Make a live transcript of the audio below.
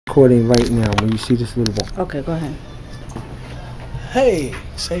recording right now when you see this little ball. Okay, go ahead. Hey,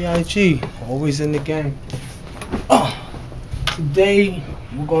 say IG, always in the game. Today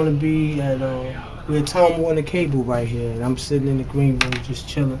we're gonna be at we're at Time Warner Cable right here, and I'm sitting in the green room just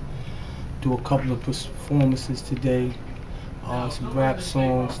chilling. Do a couple of performances today. Some rap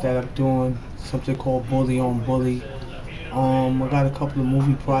songs that I'm doing, something called Bully on Bully. I got a couple of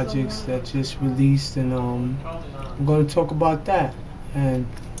movie projects that just released, and I'm gonna talk about that. And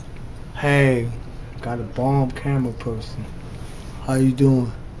hey, got a bomb camera person. How you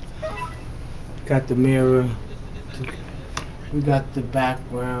doing? Got the mirror. We got the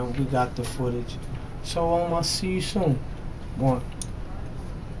background. We got the footage. So I'll see you soon. One.